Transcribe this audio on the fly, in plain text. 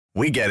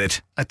We get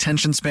it.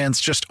 Attention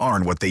spans just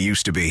aren't what they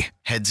used to be.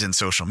 Heads in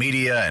social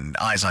media and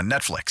eyes on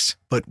Netflix.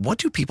 But what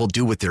do people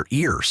do with their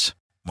ears?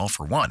 Well,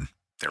 for one,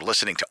 they're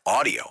listening to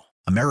audio.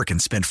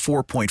 Americans spend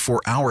 4.4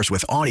 hours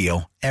with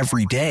audio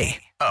every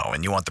day. Oh,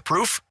 and you want the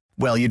proof?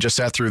 Well, you just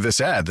sat through this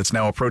ad that's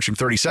now approaching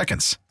 30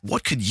 seconds.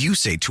 What could you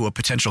say to a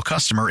potential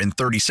customer in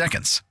 30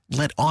 seconds?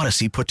 Let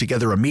Odyssey put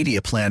together a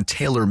media plan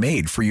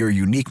tailor-made for your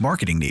unique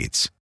marketing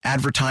needs.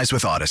 Advertise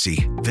with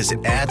Odyssey.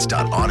 Visit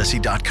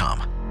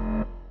ads.odyssey.com.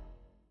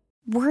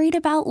 Worried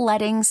about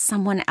letting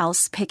someone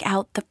else pick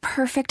out the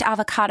perfect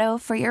avocado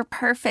for your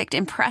perfect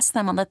impress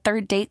them on the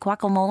third date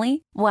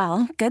guacamole?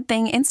 Well, good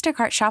thing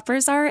Instacart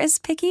shoppers are as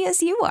picky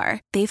as you are.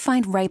 They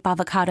find ripe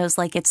avocados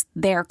like it's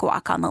their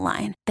guac on the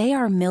line. They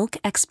are milk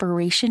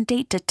expiration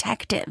date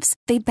detectives.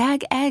 They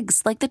bag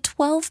eggs like the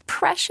 12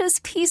 precious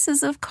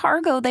pieces of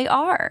cargo they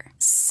are.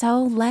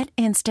 So let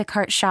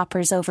Instacart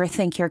shoppers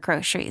overthink your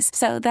groceries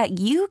so that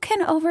you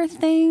can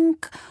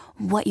overthink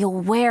what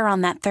you'll wear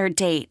on that third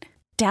date.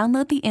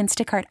 Download the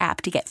Instacart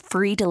app to get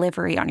free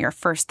delivery on your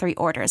first 3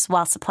 orders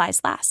while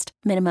supplies last.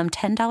 Minimum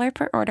 $10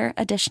 per order.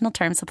 Additional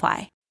terms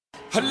apply.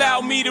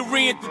 Allow me to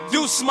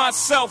reintroduce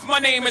myself. My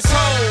name is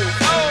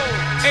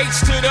Ho, H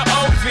to the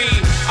O-V.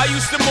 I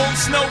used to move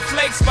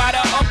snowflakes by the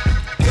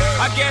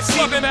I guess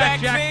even back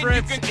Jack then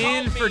Fritz you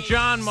can in for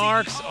John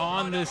Marks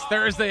on this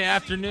Thursday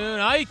afternoon.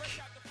 Ike,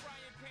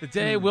 the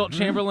day Wilt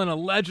Chamberlain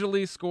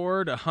allegedly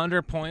scored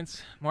 100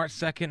 points, March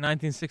 2nd,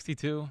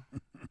 1962.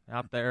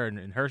 Out there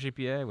in Hershey,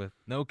 PA, with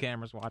no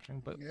cameras watching,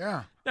 but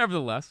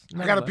nevertheless.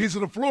 I got a piece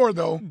of the floor,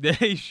 though.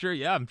 Sure,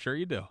 yeah, I'm sure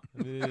you do.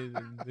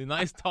 The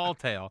nice tall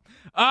tale.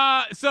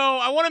 So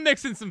I want to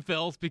mix in some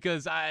Phils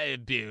because I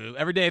do.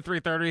 Every day at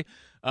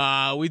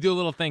 3:30, we do a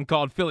little thing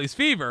called Phillies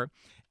Fever.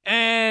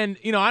 And,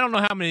 I don't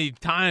know how many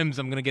times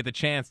I'm going to get the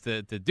chance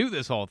to do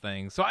this whole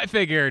thing. So I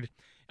figured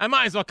I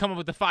might as well come up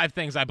with the 5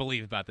 things I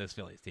believe about this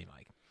Phillies team,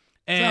 Mike.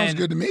 And sounds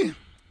good to me.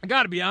 I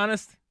got to be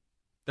honest.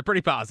 They're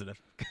pretty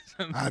positive.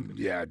 I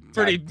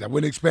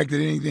wouldn't expect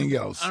anything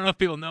else. I don't know if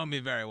people know me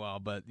very well,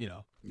 but,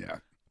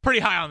 pretty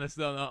high on this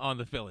on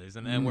the Phillies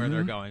and where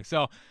they're going.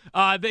 So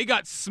they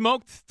got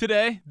smoked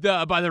today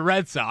by the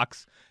Red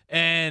Sox,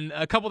 and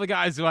a couple of the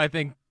guys who I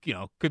think,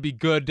 could be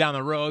good down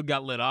the road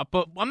got lit up.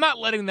 But I'm not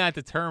letting that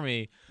deter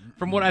me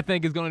from what I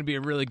think is going to be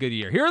a really good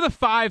year. Here are the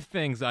 5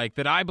 things, Ike,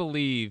 that I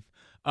believe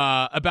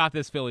about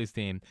this Phillies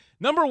team.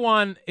 Number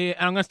 1, and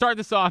I'm going to start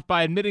this off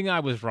by admitting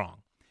I was wrong.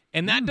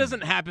 And that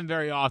doesn't happen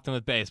very often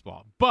with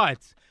baseball.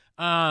 But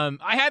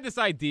I had this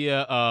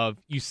idea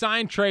of you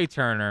sign Trey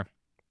Turner,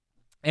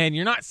 and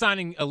you're not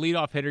signing a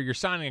leadoff hitter, you're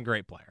signing a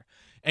great player.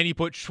 And you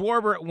put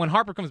Schwarber, when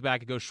Harper comes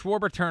back, it goes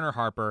Schwarber, Turner,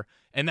 Harper,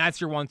 and that's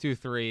your 1, 2,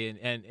 3,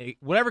 and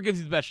whatever gives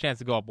you the best chance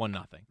to go up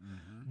 1-0.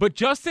 But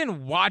just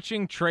in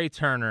watching Trey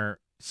Turner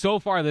so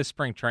far this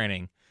spring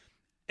training,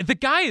 the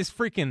guy is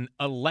freaking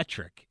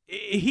electric.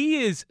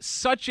 He is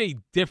such a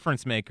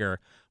difference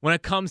maker when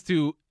it comes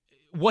to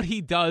what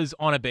he does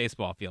on a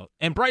baseball field.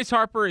 And Bryce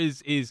Harper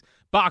is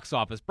box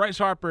office. Bryce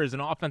Harper is an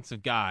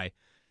offensive guy.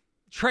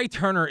 Trey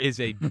Turner is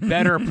a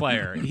better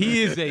player.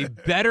 He is a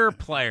better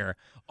player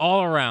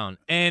all around.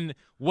 And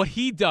what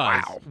he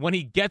does when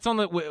he gets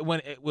on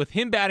with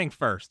him batting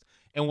first,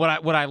 and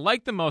what I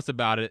like the most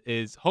about it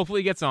is hopefully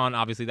he gets on.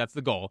 Obviously, that's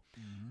the goal.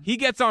 He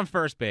gets on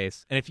first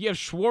base, and if you have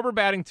Schwarber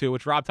batting 2,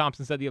 which Rob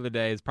Thompson said the other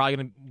day is probably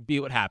going to be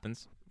what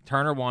happens,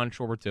 Turner 1,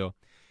 Schwarber 2,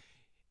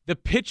 the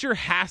pitcher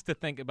has to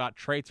think about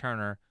Trey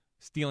Turner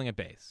stealing a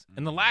base.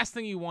 And the last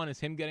thing you want is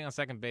him getting on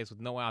second base with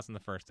no outs in the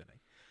first inning.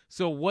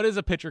 So what is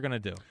a pitcher going to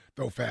do?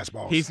 Throw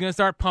fastballs. He's going to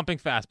start pumping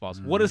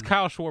fastballs. What does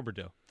Kyle Schwarber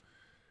do?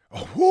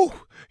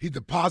 He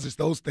deposits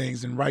those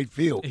things in right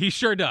field. He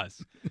sure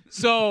does.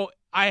 So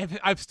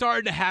I've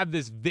started to have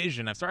this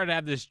vision. I've started to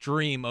have this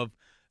dream of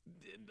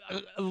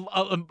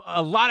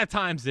a lot of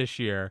times this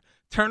year,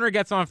 Turner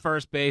gets on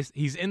first base.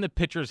 He's in the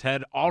pitcher's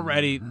head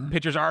already.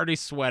 Pitcher's already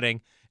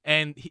sweating.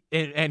 And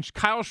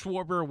Kyle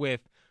Schwarber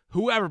with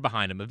whoever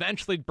behind him,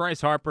 eventually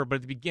Bryce Harper, but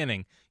at the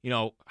beginning,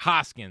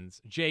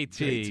 Hoskins,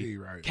 JT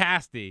right.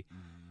 Casty,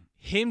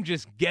 him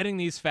just getting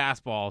these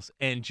fastballs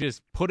and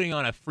just putting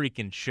on a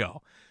freaking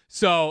show.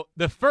 So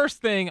the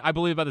first thing I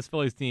believe about this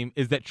Phillies team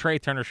is that Trey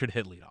Turner should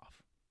hit leadoff.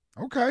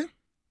 Okay.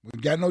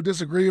 We got no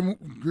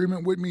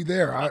agreement with me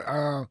there.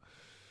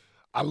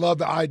 I love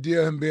the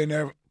idea of him being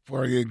there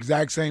for the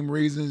exact same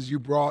reasons you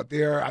brought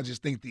there. I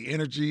just think the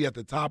energy at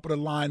the top of the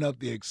lineup,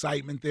 the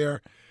excitement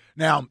there.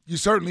 Now, you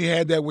certainly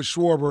had that with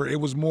Schwarber. It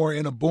was more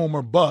in a boom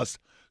or bust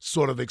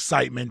sort of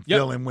excitement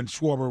feeling when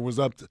Schwarber was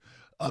up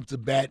to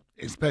bat,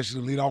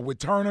 especially lead off with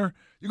Turner.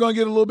 You're going to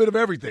get a little bit of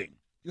everything.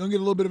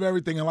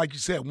 And like you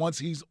said, once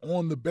he's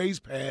on the base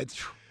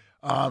pads,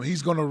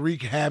 he's going to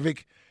wreak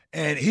havoc.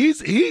 And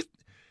he's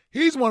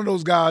one of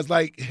those guys,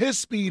 like, his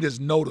speed is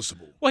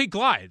noticeable. Well, he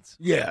glides.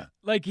 Yeah.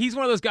 Like, he's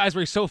one of those guys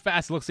where he's so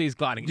fast it looks like he's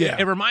gliding. Yeah.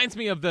 It reminds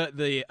me of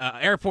the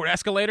airport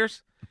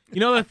escalators. You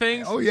know the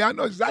things? Oh, yeah, I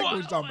know exactly what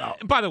you're talking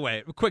about. By the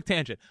way, a quick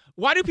tangent.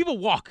 Why do people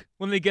walk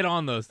when they get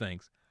on those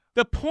things?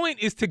 The point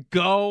is to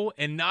go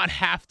and not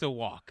have to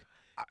walk.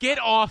 Get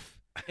off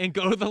and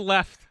go to the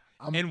left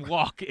and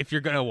walk if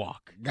you're going to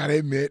walk. Gotta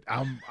admit,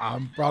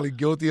 I'm probably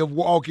guilty of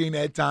walking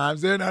at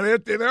times. There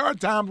are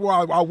times where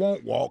I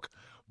won't walk,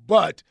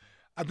 but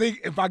I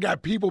think if I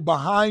got people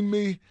behind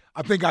me,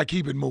 I think I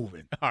keep it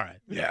moving. All right.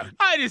 Yeah.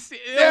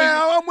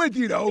 I'm with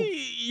you, though.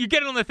 You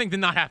get on the thing to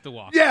not have to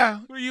walk. Yeah.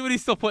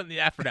 He's still putting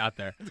the effort out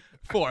there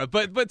for it.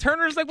 But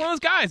Turner's like one of those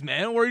guys,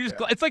 man, where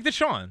it's like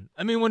Deshaun.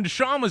 I mean, when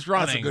Deshaun was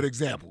running. That's a good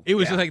example. It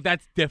was just like,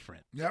 that's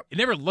different. Yep. It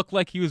never looked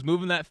like he was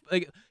moving that.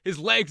 Like, his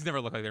legs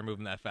never looked like they were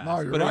moving that fast. No,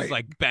 you're but right. it was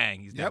like,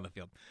 bang, he's down the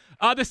field.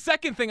 The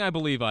second thing I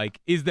believe, Ike,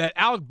 is that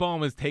Alec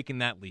Bohm has taken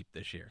that leap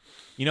this year.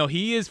 You know,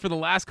 he is, for the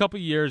last couple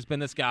of years, been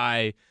this guy.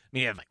 I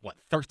mean, he had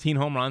 13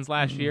 home runs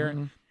last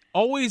year.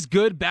 Always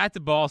good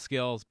bat-to-ball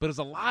skills, but it was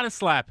a lot of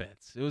slap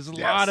hits. It was a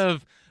lot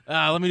of,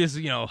 let me just,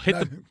 hit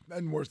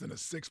Nothing worse than a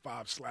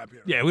 6'5" slap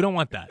hit. Yeah, we don't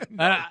want that.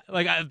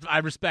 I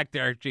respect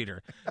Derek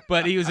Jeter,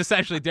 but he was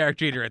essentially Derek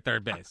Jeter at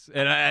third base.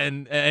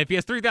 And if he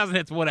has 3,000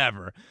 hits,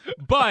 whatever.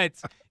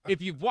 But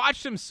if you've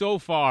watched him so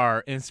far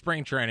in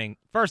spring training,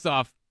 first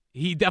off,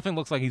 he definitely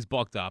looks like he's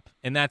bulked up,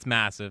 and that's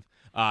massive.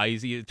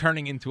 He's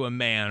turning into a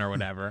man or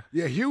whatever.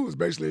 Yeah, Hugh was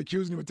basically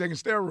accusing him of taking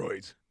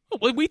steroids.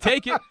 Well, we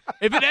take it.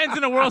 If it ends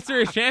in a World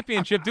Series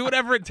championship, do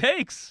whatever it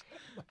takes.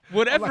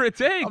 Whatever it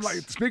takes. I'm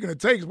like, speaking of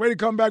takes, way to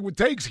come back with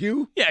takes,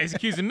 Hugh. Yeah, he's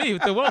accusing me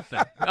with the Wilt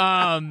thing.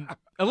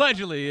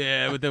 Allegedly,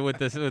 yeah, with the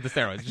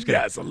steroids. Just kidding.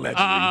 Yeah, it's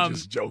allegedly.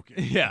 Just joking.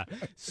 Yeah.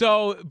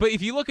 So, but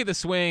if you look at the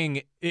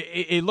swing,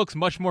 it looks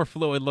much more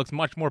fluid, looks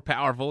much more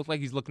powerful. Looks like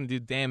he's looking to do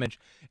damage.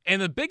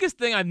 And the biggest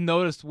thing I've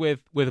noticed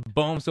with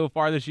Bohm so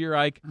far this year,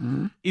 Ike,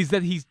 is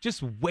that he's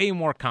just way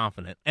more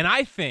confident. And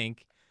I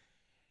think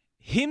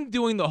him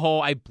doing the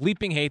whole "I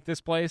bleeping hate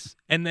this place"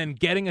 and then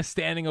getting a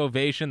standing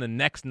ovation the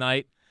next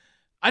night,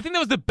 I think that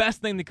was the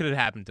best thing that could have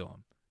happened to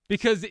him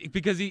because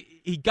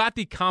he got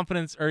the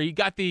confidence, or he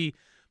got the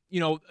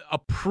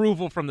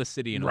approval from the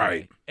city in a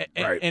way.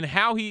 And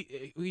how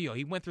he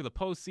went through the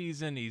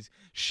postseason. He's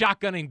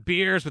shotgunning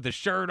beers with his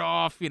shirt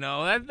off.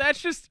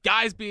 That's just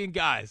guys being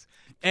guys.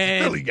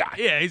 And Philly guy.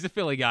 Yeah, he's a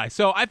Philly guy.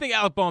 So I think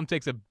Alec Bohm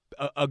takes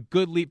a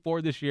good leap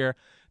forward this year.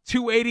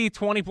 280,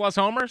 20-plus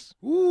homers.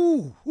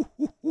 Ooh.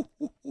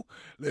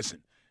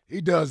 Listen,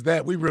 he does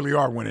that. We really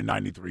are winning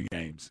 93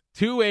 games.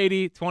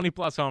 280,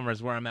 20-plus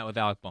homers where I'm at with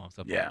Alec Bohm.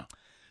 So yeah.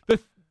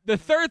 The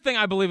third thing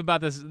I believe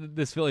about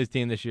this Phillies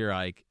team this year,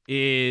 Ike,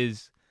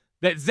 is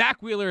that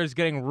Zach Wheeler is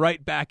getting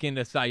right back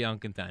into Cy Young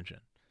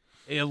contention.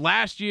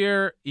 Last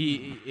year,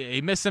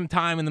 he missed some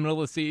time in the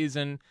middle of the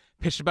season,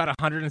 pitched about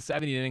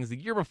 170 innings. The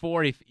year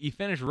before, he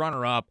finished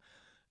runner-up.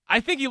 I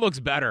think he looks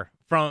better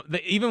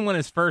even when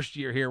his first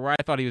year here, where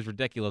I thought he was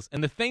ridiculous.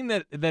 And the thing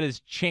that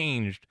has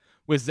changed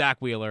with Zach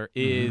Wheeler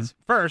is,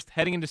 first,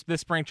 heading into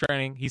this spring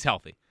training, he's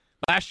healthy.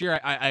 Last year,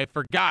 I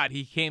forgot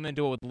he came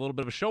into it with a little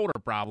bit of a shoulder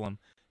problem.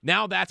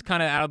 Now that's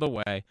kind of out of the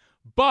way.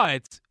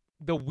 But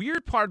the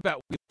weird part about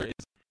Wheeler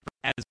is,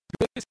 as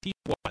good as he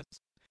was,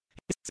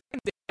 his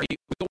secondary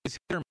was always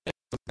hit or miss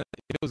if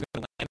it was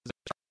going to land as a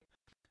strike.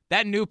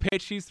 That new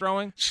pitch he's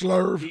throwing,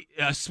 Slurve,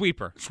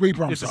 sweeper.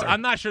 I'm sorry.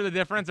 I'm not sure the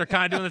difference. They're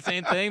kind of doing the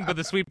same thing, but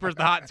the sweeper is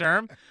the hot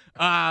term.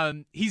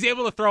 He's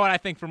able to throw it, I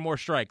think, for more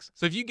strikes.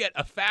 So if you get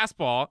a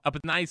fastball up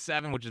at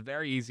 97, which is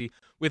very easy,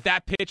 with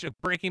that pitch, a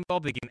breaking ball,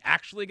 they can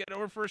actually get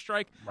over for a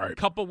strike,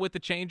 coupled with the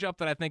changeup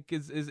that I think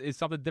is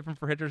something different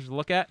for hitters to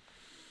look at.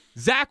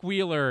 Zach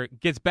Wheeler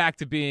gets back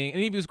to being,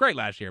 and he was great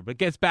last year, but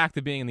gets back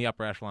to being in the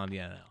upper echelon of the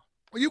NL.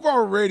 Well, you've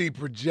already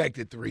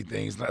projected three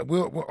things,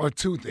 or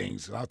two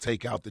things. I'll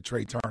take out the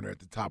Trey Turner at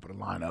the top of the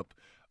lineup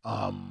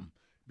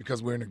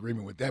because we're in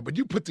agreement with that. But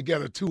you put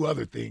together two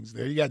other things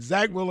there. You got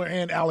Zach Wheeler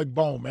and Alec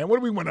Bohm, man. What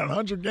do we win,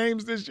 100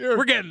 games this year?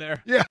 We're getting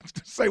there. Yeah.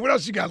 Say, what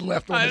else you got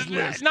left on this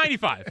list?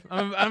 95.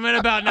 I'm at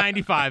about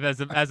 95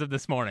 as of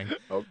this morning.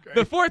 Okay.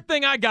 The fourth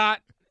thing I got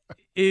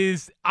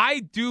is I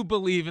do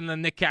believe in the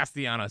Nick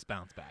Castellanos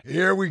bounce back.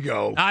 Here we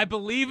go. I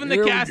believe in the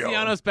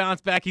Castellanos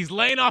bounce back. He's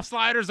laying off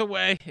sliders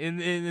away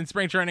in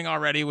spring training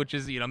already, which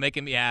is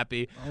making me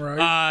happy. All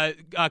right.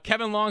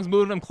 Kevin Long's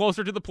moving him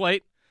closer to the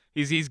plate.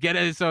 He's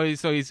getting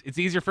it's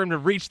easier for him to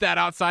reach that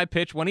outside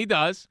pitch when he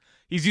does.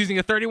 He's using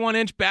a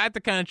 31-inch bat to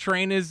kind of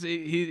train his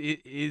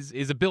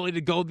ability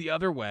to go the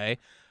other way.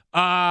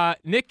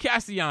 Nick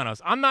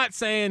Castellanos. I'm not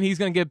saying he's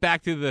going to get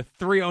back to the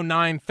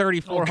 309,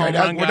 34 home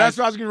run guys. That's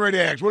what I was getting ready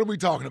to ask. What are we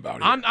talking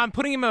about here? I'm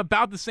putting him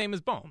about the same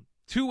as Bohm,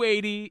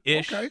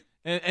 280-ish,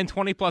 and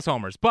 20-plus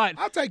homers. But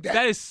I'll take that.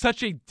 That is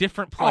such a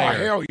different player.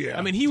 Oh, hell yeah.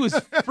 I mean, he was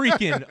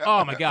freaking,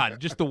 oh, my God,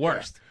 just the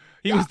worst.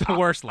 He was the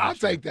worst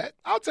last year.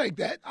 I'll take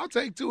that. I'll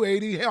take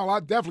 280. Hell,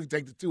 I'll definitely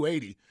take the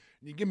 280.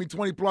 You give me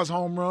 20-plus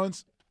home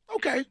runs.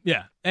 Okay.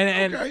 Yeah.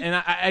 And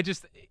I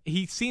just –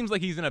 he seems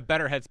like he's in a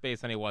better headspace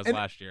than he was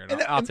last year,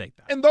 and I'll take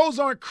that. And those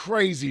aren't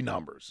crazy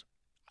numbers.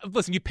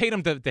 Listen, you paid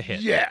him to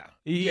hit. Yeah.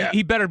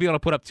 He better be able to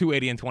put up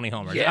 280 and 20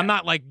 homers. Yeah. I'm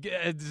not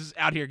just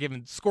out here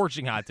giving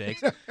scorching hot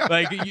takes.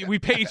 We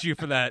paid you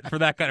for that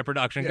kind of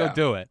production. Yeah. Go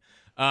do it.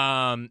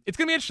 It's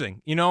going to be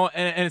interesting,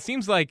 and it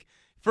seems like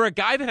for a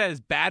guy that had as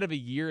bad of a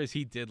year as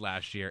he did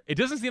last year, it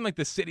doesn't seem like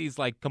the city's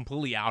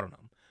completely out on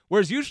him.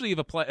 Whereas usually if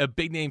a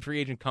big name free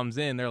agent comes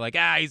in, they're like,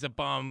 he's a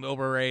bum,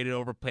 overrated,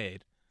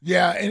 overpaid.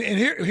 Yeah, and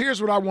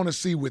here's what I want to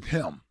see with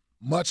him,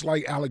 much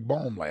like Alec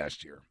Bohm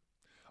last year.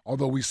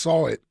 Although we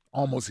saw it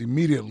almost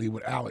immediately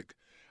with Alec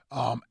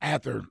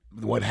after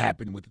what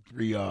happened with the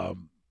 3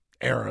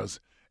 eras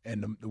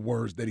and the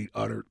words that he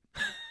uttered.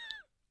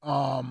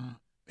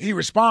 He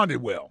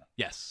responded well.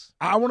 Yes.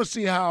 I want to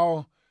see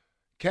how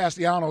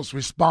Castellanos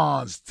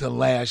responds to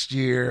last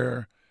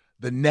year,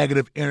 the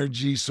negative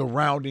energy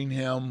surrounding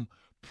him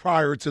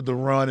prior to the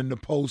run in the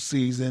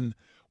postseason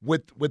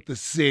with the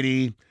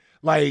city.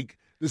 Like,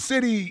 the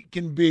city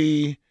can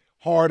be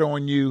hard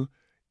on you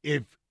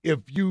if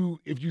you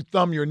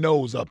thumb your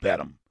nose up at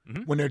them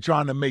when they're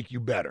trying to make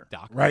you better,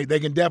 right? They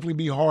can definitely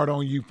be hard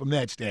on you from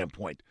that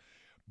standpoint.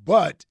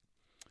 But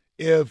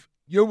if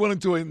you're willing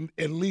to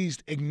at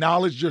least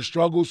acknowledge your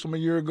struggles from a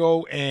year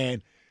ago,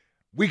 and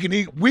we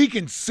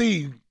can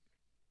see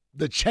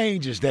the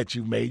changes that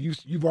you've made.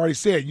 You've already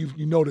said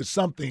you noticed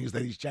some things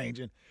that he's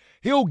changing.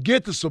 He'll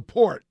get the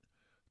support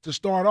to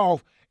start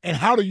off, and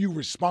how do you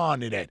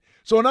respond to that?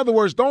 So in other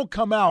words, don't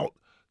come out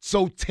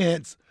so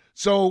tense,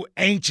 so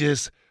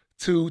anxious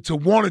to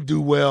want to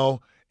do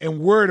well and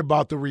worried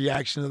about the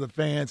reaction of the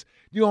fans.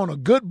 You're on a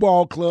good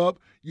ball club.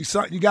 You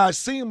guys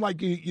seem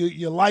like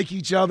you like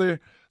each other.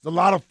 There's a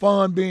lot of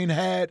fun being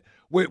had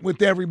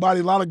with everybody,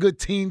 a lot of good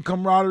team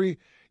camaraderie.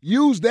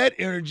 Use that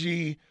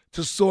energy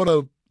to sort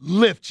of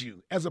lift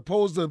you as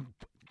opposed to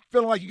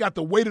feeling like you got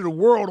the weight of the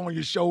world on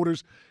your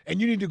shoulders and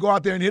you need to go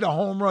out there and hit a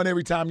home run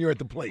every time you're at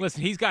the plate.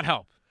 Listen, he's got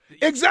help.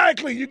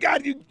 Exactly. You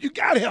got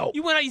help.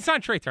 You went out, you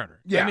signed Trey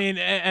Turner. Yeah. I mean,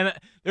 and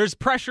there's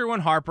pressure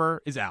when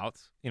Harper is out.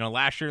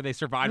 Last year they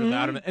survived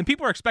without him, and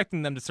people are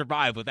expecting them to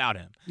survive without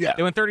him. Yeah.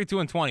 They went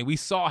 32-20. We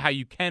saw how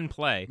you can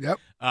play. Yep.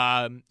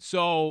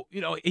 So,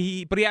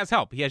 he has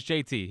help. He has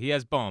JT. He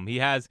has Bohm. He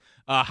has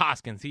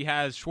Hoskins. He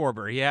has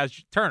Schwarber. He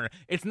has Turner.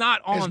 It's not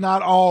all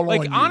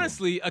on you.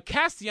 Honestly, a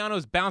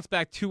Castellanos bounce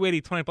back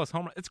 280, 20-plus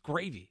home run, it's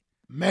gravy.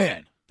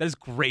 Man. That is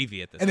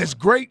gravy at this point. And it's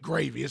great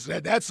gravy.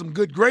 That's some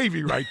good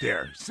gravy right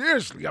there.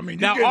 Seriously. I mean,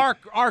 now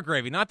our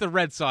gravy, not the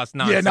red sauce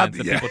nonsense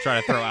that people try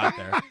to throw out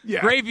there.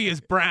 Yeah. Gravy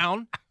is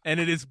brown, and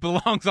it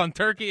belongs on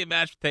turkey and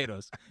mashed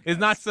potatoes. It's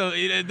not so.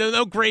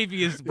 No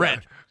gravy is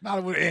red.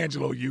 Not what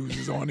Angelo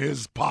uses on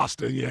his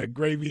pasta. Yeah,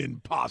 gravy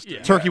and pasta.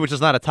 Yeah. Turkey, which is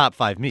not a top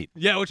 5 meat.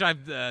 Yeah, which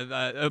I've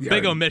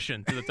big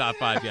omission to the top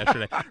 5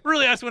 yesterday.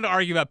 Really, I just wanted to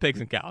argue about pigs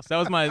and cows. That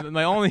was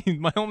my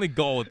only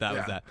goal with that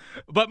was that.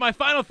 But my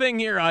final thing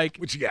here, Ike.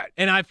 What you got?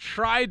 And I've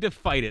tried to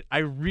fight it. I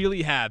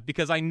really have,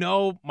 because I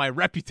know my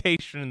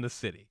reputation in the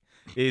city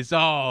is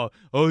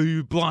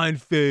you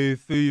blind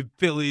faith, you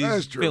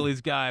Phillies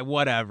guy,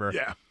 whatever.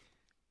 Yeah.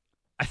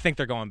 I think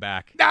they're going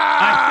back.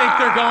 I think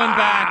they're going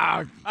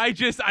back.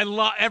 I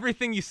love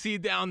everything you see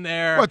down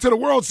there. What, to the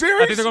World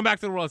Series? I think they're going back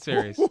to the World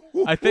Series.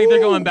 I think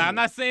they're going back. I'm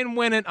not saying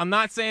win it.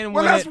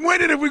 Well, let's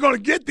win it if we're going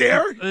to get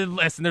there.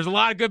 Listen, there's a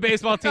lot of good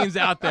baseball teams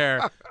out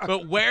there,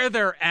 but where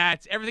they're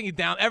at, everything is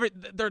down.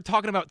 They're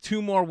talking about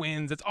 2 more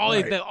wins. It's all,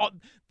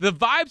 the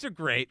vibes are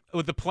great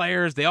with the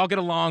players. They all get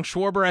along.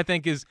 Schwarber, I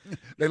think,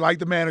 They like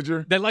the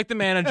manager.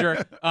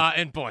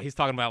 And boy, he's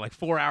talking about like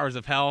 4 hours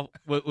of hell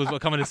was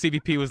what coming to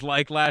CBP was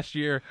like last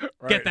year.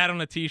 Right. Get that on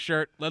a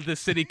T-shirt. Let the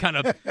city kind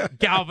of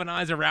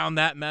galvanize around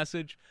that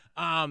message.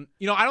 I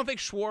don't think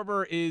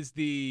Schwarber is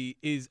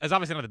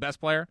obviously not the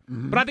best player,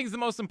 but I think he's the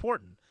most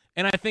important.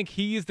 And I think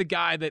he is the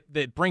guy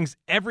that brings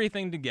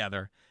everything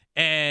together.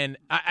 And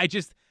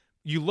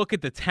you look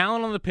at the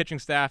talent on the pitching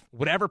staff,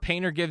 whatever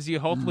Painter gives you,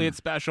 hopefully it's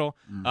special.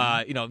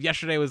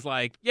 Yesterday was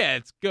like, yeah,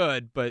 it's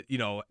good, but,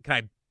 can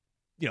I,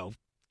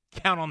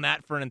 count on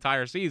that for an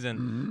entire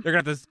season? They're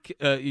going to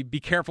have to be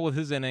careful with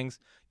his innings.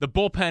 The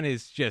bullpen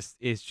is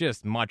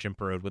just much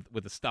improved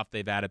with the stuff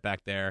they've added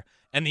back there.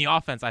 And the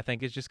offense, I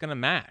think, is just going to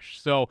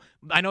mash. So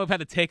I know I've had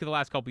the take of the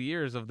last couple of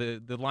years of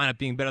the lineup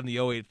being better than the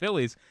 08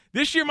 Phillies.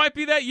 This year might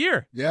be that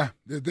year. Yeah,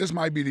 this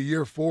might be the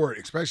year for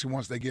it, especially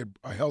once they get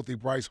a healthy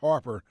Bryce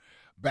Harper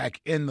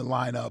back in the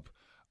lineup.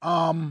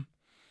 I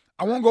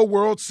won't go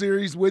World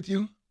Series with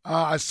you.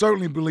 I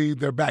certainly believe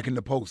they're back in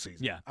the postseason.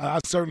 Yeah. I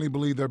certainly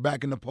believe they're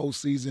back in the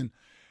postseason.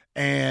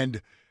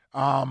 And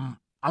I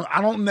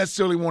don't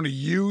necessarily want to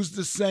use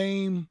the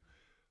same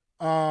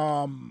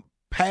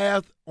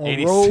path or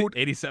road.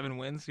 87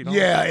 wins.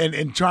 Yeah,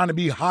 and trying to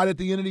be hot at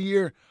the end of the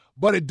year.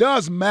 But it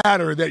does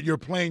matter that you're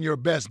playing your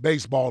best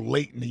baseball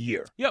late in the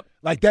year. Yep.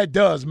 Like, that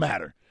does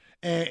matter.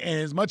 And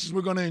as much as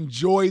we're going to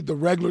enjoy the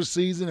regular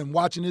season and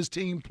watching this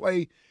team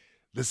play,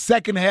 the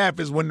second half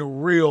is when the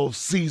real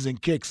season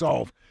kicks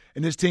off.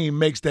 And this team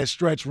makes that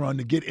stretch run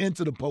to get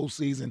into the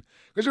postseason.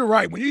 Because you're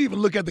right, when you even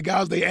look at the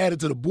guys they added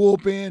to the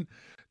bullpen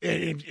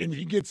and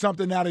you get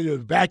something out of the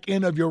back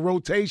end of your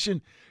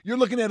rotation, you're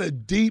looking at a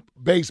deep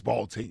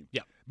baseball team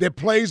that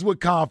plays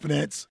with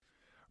confidence.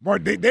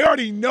 They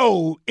already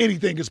know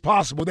anything is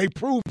possible. They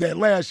proved that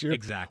last year,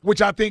 exactly,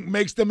 which I think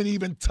makes them an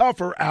even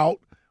tougher out,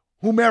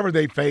 whomever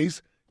they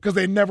face, because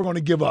they're never going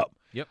to give up.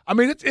 Yep. I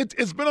mean,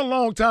 it's been a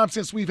long time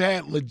since we've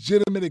had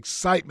legitimate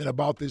excitement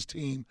about this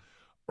team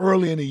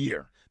early in the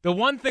year. The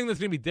one thing that's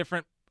going to be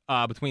different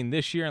between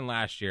this year and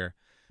last year,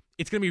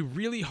 it's going to be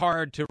really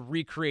hard to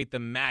recreate the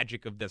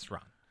magic of this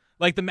run.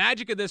 Like, the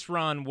magic of this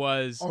run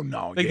was,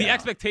 the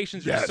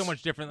expectations are so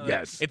much different.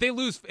 Like, if they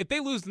lose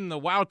in the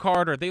wild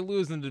card or if they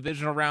lose in the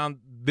divisional round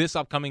this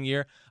upcoming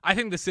year, I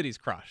think the city's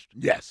crushed.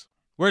 Yes.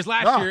 Whereas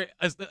last year,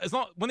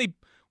 when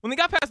they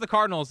got past the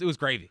Cardinals, it was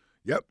gravy.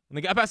 Yep. When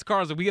they got past the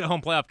Cardinals, we get a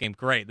home playoff game.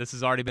 Great. This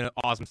has already been an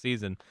awesome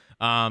season.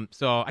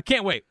 So I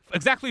can't wait.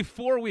 Exactly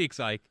 4 weeks,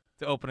 Ike,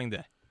 to opening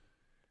day.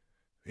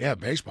 Yeah,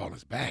 baseball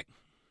is back.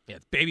 Yeah,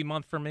 it's baby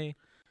month for me.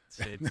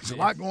 There's a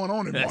lot going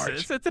on in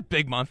March. It's a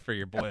big month for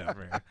your boy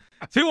over here.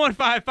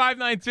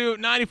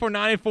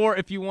 215-592-9494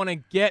 if you want to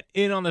get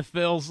in on the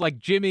Phils like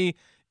Jimmy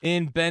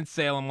in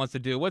Bensalem wants to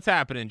do. What's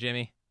happening,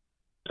 Jimmy?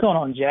 What's going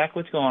on, Jack?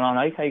 What's going on,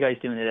 Ike? How you guys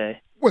doing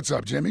today? What's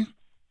up, Jimmy?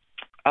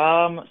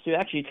 So you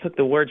actually took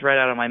the words right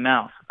out of my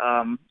mouth,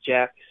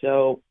 Jack.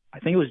 So I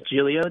think it was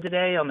Giglio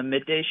today on the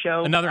midday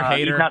show. Another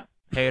hater.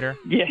 Yeah,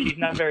 he's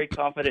not very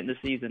confident in the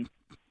season.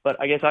 But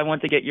I guess I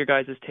want to get your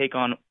guys' take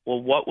on, well,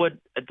 what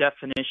would a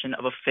definition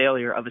of a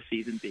failure of a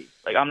season be?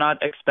 Like, I'm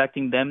not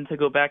expecting them to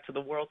go back to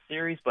the World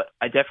Series, but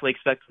I definitely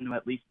expect them to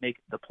at least make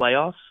the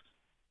playoffs.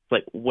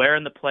 Like, where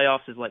in the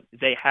playoffs is, like,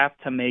 they have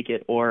to make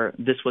it or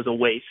this was a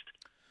waste.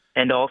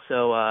 And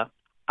also,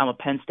 I'm a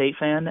Penn State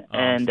fan,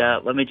 and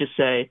let me just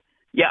say,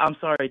 yeah, I'm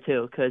sorry,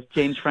 too, because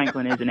James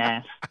Franklin is an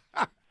ass.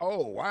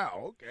 Oh,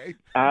 wow, okay.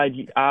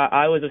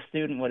 I was a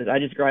student. I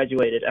just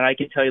graduated, and I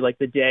can tell you, like,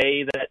 the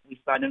day that we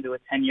signed him to a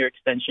 10-year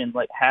extension,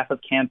 like, half of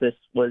campus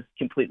was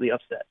completely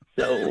upset.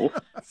 So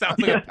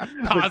sounds like a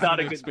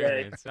positive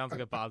experience. Sounds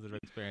like a positive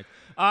experience.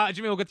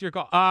 Jimmy, we'll get to your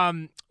call.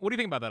 What do you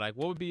think about that, Ike?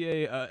 What would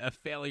be a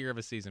failure of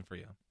a season for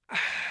you?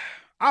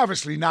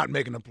 Obviously, not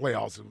making the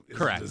playoffs is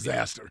Correct. a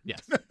disaster.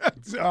 Yes.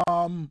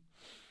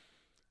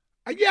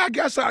 Yeah, I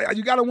guess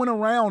you got to win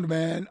around,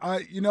 man.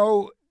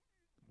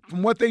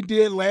 From what they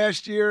did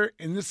last year,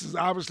 and this is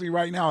obviously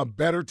right now a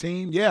better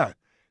team, yeah,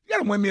 you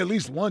got to win me at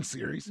least one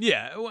series.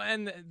 Yeah,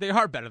 and they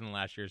are better than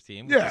last year's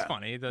team, which is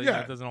funny. It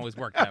doesn't always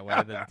work that way.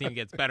 The team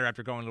gets better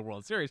after going to the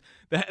World Series.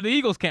 The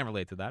Eagles can't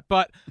relate to that,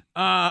 but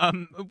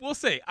we'll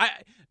see.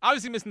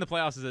 Obviously, missing the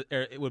playoffs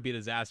it would be a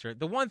disaster.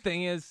 The one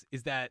thing is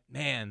that,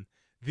 man,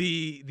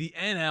 the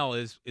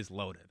NL is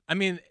loaded. I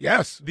mean,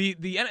 yes, the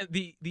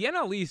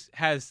NL East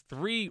has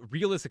 3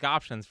 realistic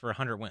options for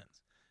 100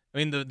 wins. I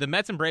mean, the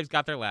Mets and Braves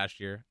got there last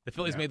year. The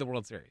Phillies made the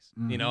World Series,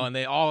 and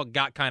they all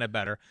got kind of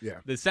better. Yeah.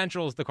 The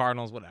Centrals, the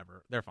Cardinals,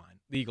 whatever, they're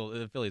fine. The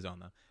Phillies own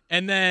them.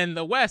 And then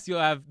the West, you'll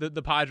have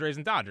the Padres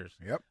and Dodgers.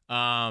 Yep.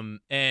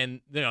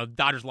 And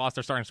Dodgers lost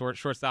their starting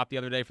shortstop the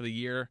other day for the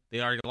year.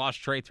 They already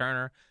lost Trey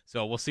Turner,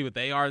 so we'll see what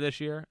they are this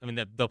year. I mean,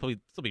 they'll probably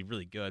still be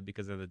really good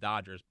because they're the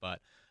Dodgers,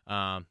 but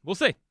we'll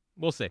see.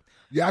 We'll see.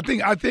 Yeah,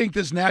 I think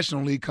this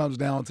National League comes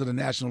down to the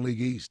National League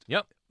East.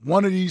 Yep.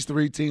 One of these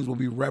 3 teams will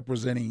be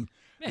representing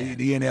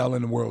the NL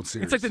in the World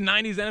Series. It's like the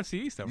 90s NFC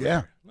East over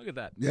there. Look at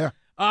that. Yeah.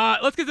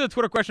 Let's get to the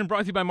Twitter question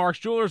brought to you by Mark's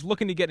Jewelers.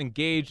 Looking to get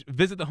engaged?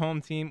 Visit the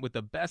home team with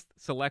the best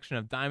selection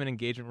of diamond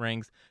engagement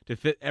rings to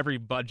fit every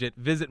budget.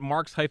 Visit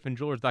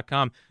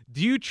marks-jewelers.com.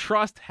 Do you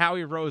trust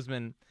Howie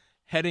Roseman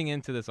heading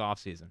into this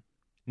offseason?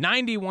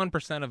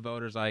 91% of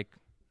voters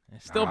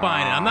still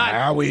buying it.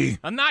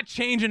 I'm not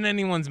changing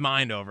anyone's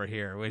mind over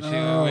here, which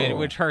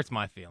hurts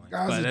my feelings.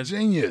 Guy's a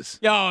genius.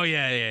 Oh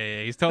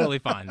yeah. He's totally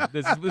fine.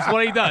 This is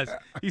what he does.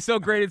 He's so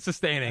great at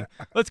sustaining.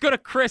 Let's go to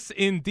Chris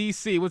in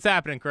D.C. What's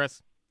happening,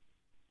 Chris?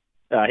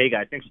 Hey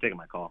guys, thanks for taking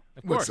my call.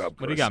 Of course. What's up,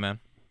 Chris? What do you got, man?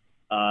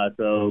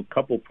 So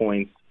couple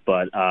points,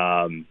 but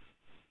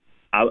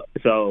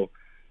so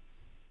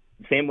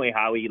same way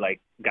Howie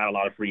got a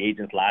lot of free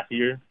agents last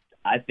year.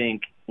 I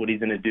think what he's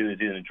going to do is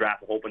he's going to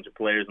draft a whole bunch of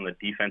players on the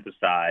defensive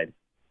side.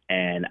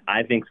 And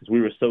I think since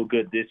we were so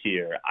good this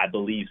year, I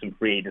believe some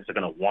free agents are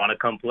going to want to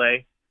come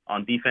play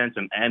on defense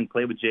and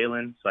play with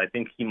Jalen. So I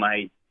think he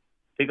might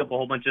pick up a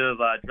whole bunch of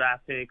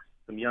draft picks,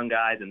 some young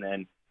guys, and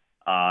then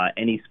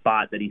any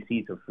spot that he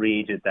sees a free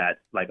agent that's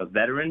like a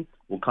veteran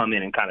will come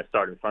in and kind of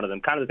start in front of them.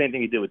 Kind of the same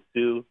thing he did with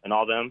Stu and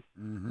all them.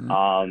 Mm-hmm.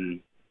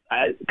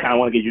 I kind of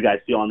want to get you guys'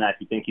 feel on that.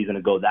 If you think he's going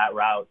to go that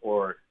route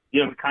or –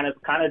 kind of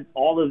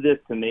all of this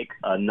to make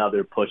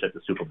another push at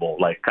the Super Bowl,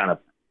 kind of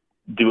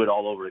do it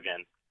all over again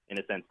in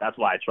a sense. That's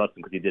why I trust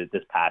him because he did it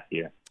this past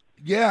year.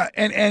 Yeah,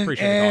 and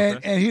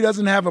he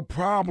doesn't have a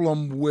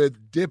problem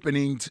with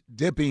dipping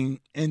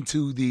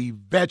into the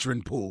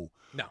veteran pool.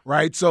 No.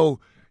 Right? So,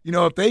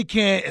 if they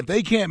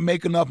can't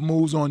make enough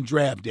moves on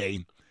draft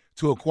day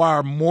to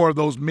acquire more of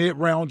those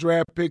mid-round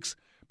draft picks,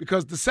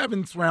 because the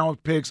 7th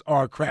round picks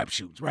are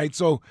crapshoots, right?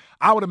 So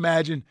I would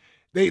imagine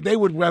they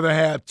would rather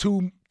have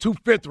two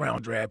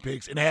 5th-round draft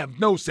picks and have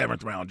no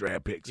 7th-round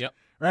draft picks. Yep.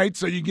 Right?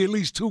 So you get at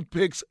least 2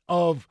 picks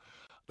of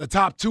the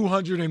top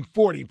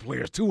 240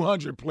 players,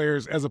 200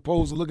 players, as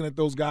opposed to looking at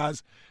those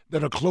guys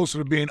that are closer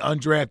to being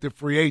undrafted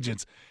free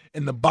agents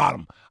in the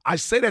bottom. I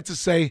say that to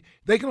say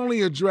they can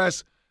only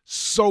address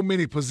so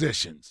many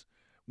positions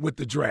with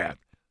the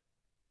draft.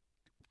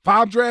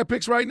 5 draft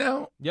picks right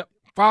now? Yep.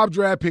 5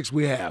 draft picks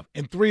we have,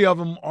 and 3 of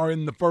them are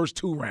in the first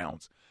 2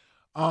 rounds.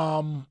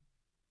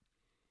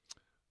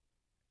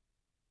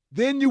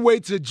 Then you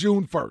wait till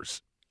June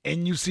 1st,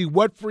 and you see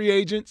what free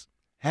agents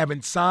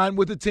haven't signed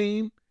with the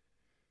team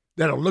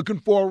that are looking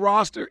for a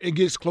roster. It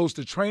gets close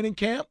to training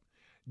camp.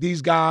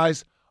 These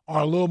guys are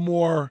have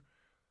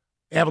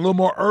a little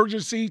more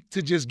urgency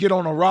to just get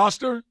on a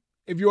roster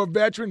if you're a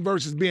veteran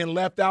versus being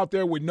left out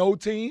there with no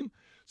team.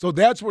 So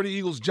that's where the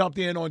Eagles jumped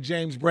in on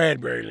James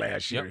Bradbury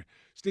last year.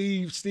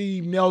 Yep.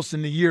 Steve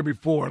Nelson the year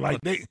before.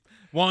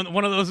 One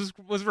of those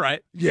was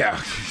right.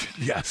 Yeah.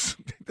 Yes.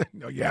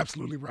 No, you're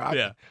absolutely right.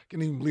 Yeah. I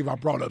can't even believe I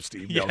brought up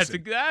Steve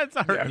Nelson. That's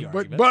a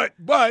hurt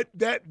but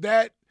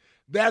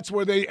that's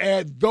where they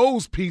add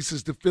those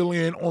pieces to fill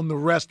in on the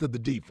rest of the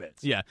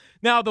defense. Yeah.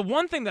 Now, the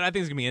one thing that I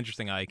think is going to be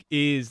interesting, Ike,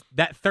 is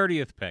that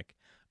 30th pick.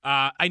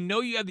 I know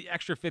you have the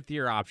extra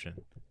fifth-year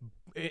option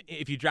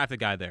if you draft a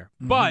guy there.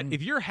 Mm-hmm. But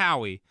if you're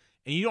Howie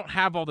and you don't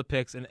have all the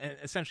picks and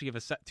essentially you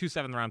have two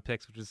seventh-round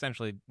picks, which is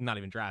essentially not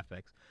even draft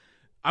picks,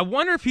 I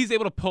wonder if he's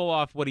able to pull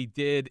off what he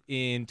did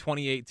in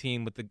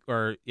 2018 with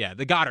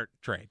the Goddard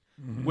trade,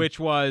 which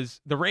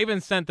was the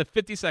Ravens sent the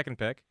 52nd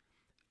pick,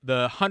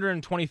 the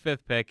 125th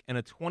pick, and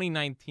a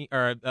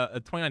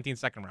 2019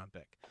 second-round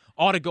pick,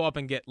 all to go up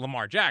and get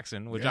Lamar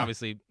Jackson, which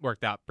obviously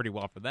worked out pretty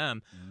well for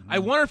them. I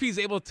wonder if he's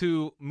able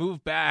to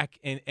move back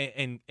and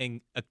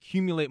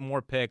accumulate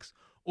more picks,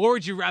 or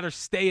would you rather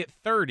stay at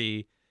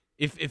 30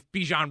 if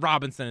Bijan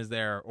Robinson is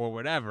there or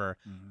whatever?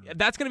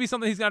 That's going to be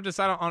something he's going to have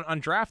to decide on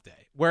draft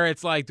day, where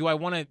it's like, do I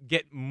want to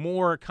get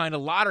more kind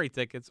of lottery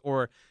tickets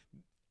or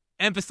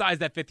emphasize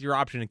that fifth-year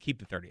option and keep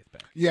the 30th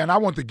pick? Yeah, and I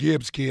want the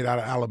Gibbs kid out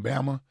of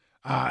Alabama.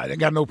 I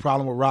got no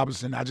problem with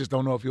Robinson. I just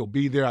don't know if he'll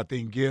be there. I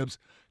think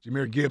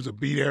Jahmyr Gibbs will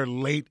be there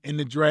late in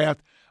the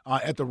draft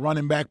at the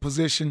running back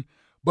position.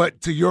 But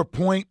to your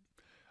point,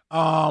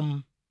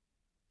 if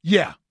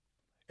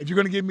you're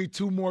going to give me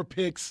two more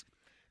picks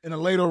in a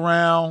later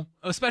round.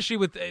 Especially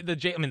with the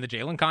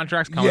Jalen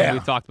contract's coming. Yeah.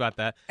 We've talked about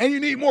that. And you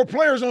need more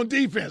players on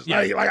defense. Yeah.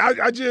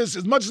 I just,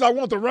 as much as I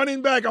want the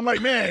running back, I'm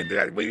like, man,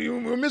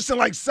 we're missing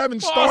like seven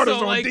starters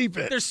also, on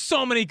defense. There's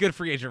so many good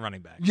free agent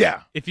running backs.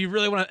 Yeah. If you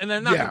really want to, and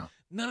then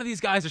none of these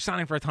guys are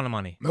signing for a ton of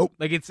money. Nope.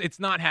 Like, it's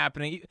not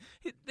happening.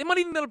 They might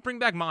even be able to bring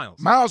back Miles.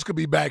 Miles could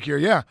be back here,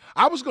 yeah.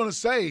 I was going to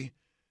say,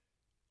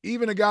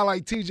 even a guy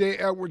like T.J.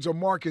 Edwards or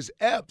Marcus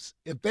Epps,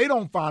 if they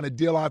don't find a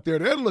deal out there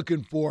they're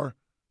looking for,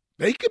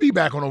 they could be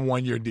back on a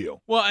one-year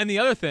deal. Well, and the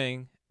other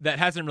thing that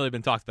hasn't really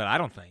been talked about, I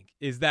don't think,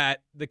 is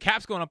that the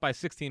cap's going up by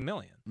 $16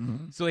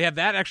 million. So they have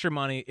that extra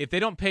money. If they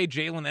don't pay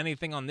Jalen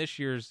anything on this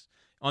year's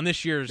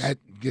that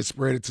gets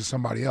spread to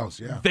somebody else,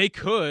 yeah. They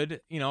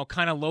could,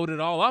 kind of load it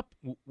all up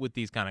with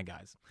these kind of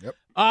guys. Yep.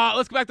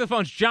 Let's go back to the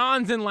phones.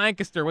 John's in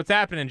Lancaster. What's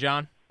happening,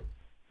 John?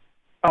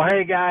 Oh,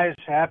 hey, guys.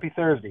 Happy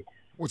Thursday.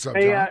 What's up,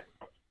 John?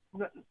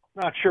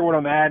 Not sure what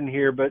I'm adding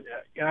here, but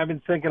I've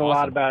been thinking a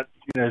lot about,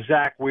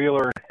 Zach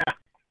Wheeler and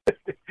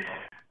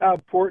how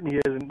important he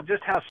is and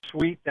just how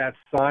sweet that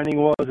signing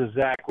was of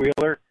Zach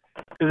Wheeler.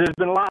 Because there's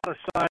been a lot of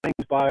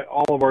signings by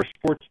all of our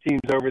sports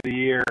teams over the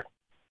year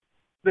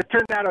that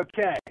turned out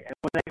okay. And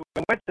when they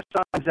went to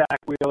sign Zach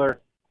Wheeler,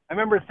 I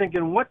remember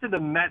thinking, what did the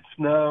Mets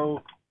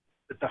know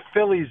that the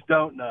Phillies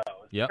don't know?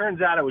 Yep. It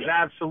turns out it was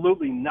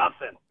absolutely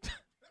nothing.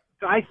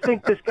 So I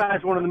think this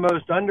guy's one of the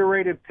most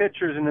underrated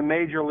pitchers in the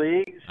major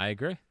leagues. I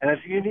agree. And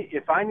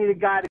if I need a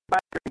guy to go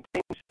out in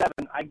Game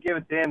 7, I give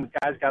it to him. The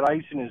guy's got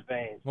ice in his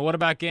veins. Well, what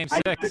about Game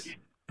 6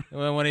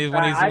 when he's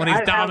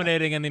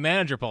dominating and the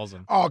manager pulls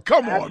him? Oh,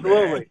 come on,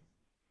 man.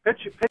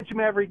 Pitch him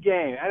every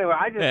game. Anyway,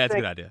 I just think that's a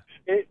good idea.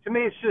 To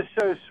me, it's just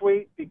so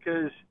sweet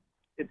because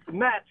it's the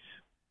Mets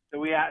that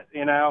we had.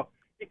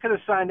 He could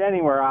have signed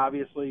anywhere,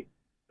 obviously,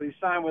 but he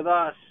signed with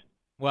us.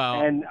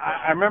 Well, and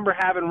I remember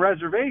having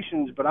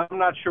reservations, but I'm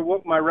not sure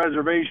what my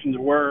reservations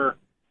were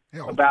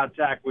about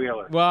Zach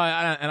Wheeler. Well,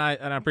 I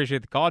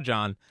appreciate the call,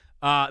 John.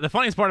 The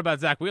funniest part about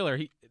Zach Wheeler,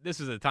 this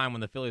is a time when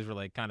the Phillies were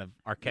like kind of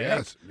archaic.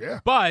 Yes, yeah.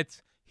 But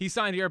he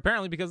signed here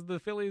apparently because of the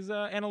Phillies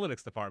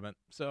analytics department.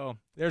 So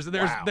there's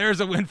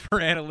a win for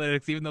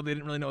analytics, even though they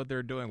didn't really know what they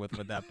were doing with him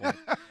at that point.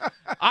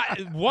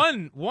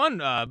 One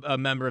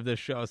member of this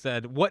show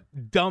said, "What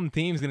dumb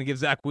team's going to give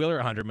Zach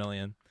Wheeler $100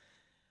 million?"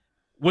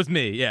 Was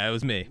me. Yeah, it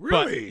was me.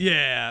 Really? But,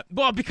 yeah.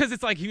 Well, because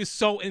it's like he was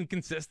so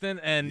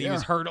inconsistent and he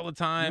was hurt all the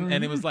time.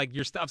 And it was like,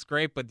 your stuff's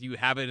great, but do you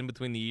have it in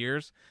between the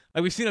years?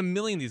 Like, we've seen a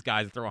million of these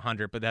guys that throw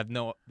 100, but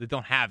they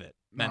don't have it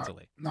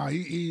mentally. No,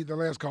 the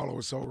last caller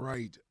was so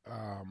right.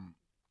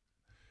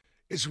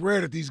 It's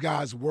rare that these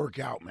guys work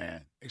out,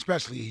 man,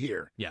 especially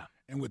here. Yeah.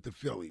 And with the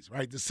Phillies,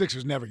 right? The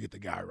Sixers never get the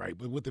guy right,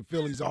 but with the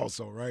Phillies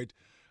also, right?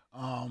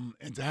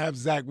 And to have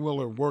Zach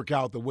Wheeler work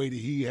out the way that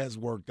he has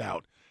worked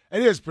out,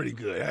 it is pretty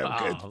good.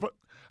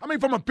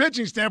 From a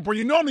pitching standpoint,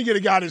 you normally get a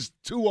guy that's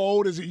too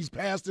old as he's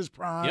past his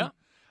prime.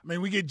 Yeah.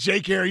 We get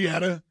Jake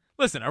Arrieta.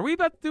 Listen, are we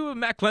about to do a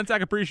Matt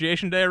Klentak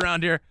Appreciation Day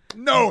around here?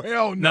 No,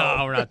 hell no.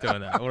 No, we're not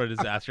doing that. What a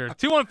disaster.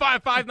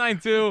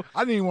 215-592. I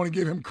didn't even want to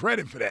give him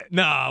credit for that.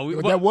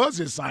 No. That was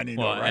his signing,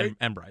 well, though, right?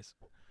 And Bryce.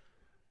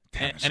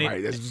 That's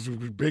right. That's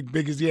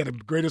big as he had the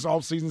greatest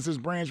offseason since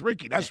Branch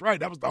Rickey. That's right.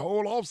 That was the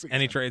whole offseason.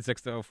 And he traded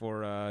 6-0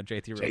 for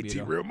JT Realmuto.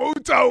 JT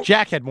Realmuto.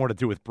 Jack had more to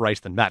do with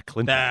Bryce than Matt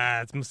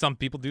Clinton. Some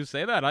people do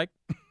say that, Ike.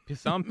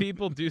 Some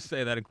people do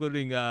say that,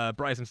 including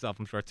Bryce himself,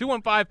 I'm sure.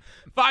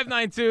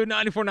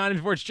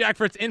 215-592-9494. It's Jack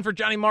Fritz in for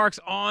Johnny Marks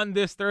on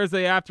this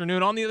Thursday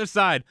afternoon. On the other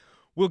side,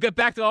 we'll get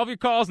back to all of your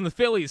calls on the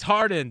Phillies,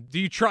 Harden, do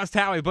you trust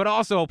Howie? But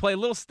also, we'll play a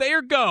little stay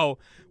or go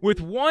with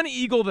one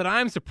Eagle that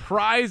I'm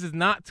surprised is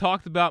not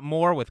talked about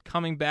more with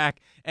coming back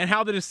and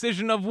how the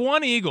decision of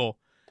one Eagle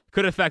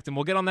could affect him.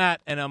 We'll get on that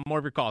and more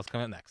of your calls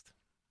coming up next.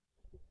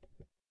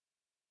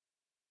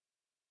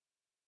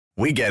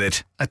 We get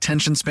it.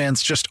 Attention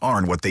spans just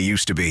aren't what they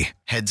used to be.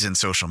 Heads in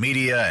social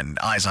media and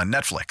eyes on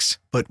Netflix.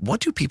 But what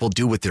do people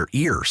do with their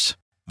ears?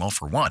 Well,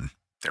 for one,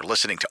 they're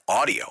listening to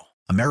audio.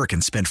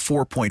 Americans spend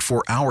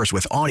 4.4 hours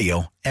with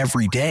audio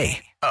every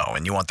day. Oh,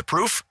 and you want the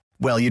proof?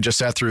 Well, you just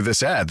sat through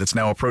this ad that's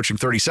now approaching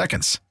 30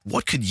 seconds.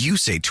 What could you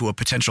say to a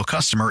potential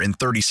customer in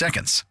 30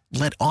 seconds?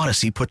 Let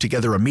Odyssey put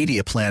together a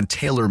media plan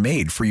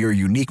tailor-made for your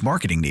unique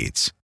marketing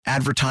needs.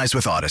 Advertise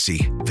with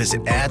Odyssey.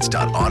 Visit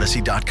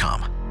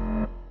ads.odyssey.com.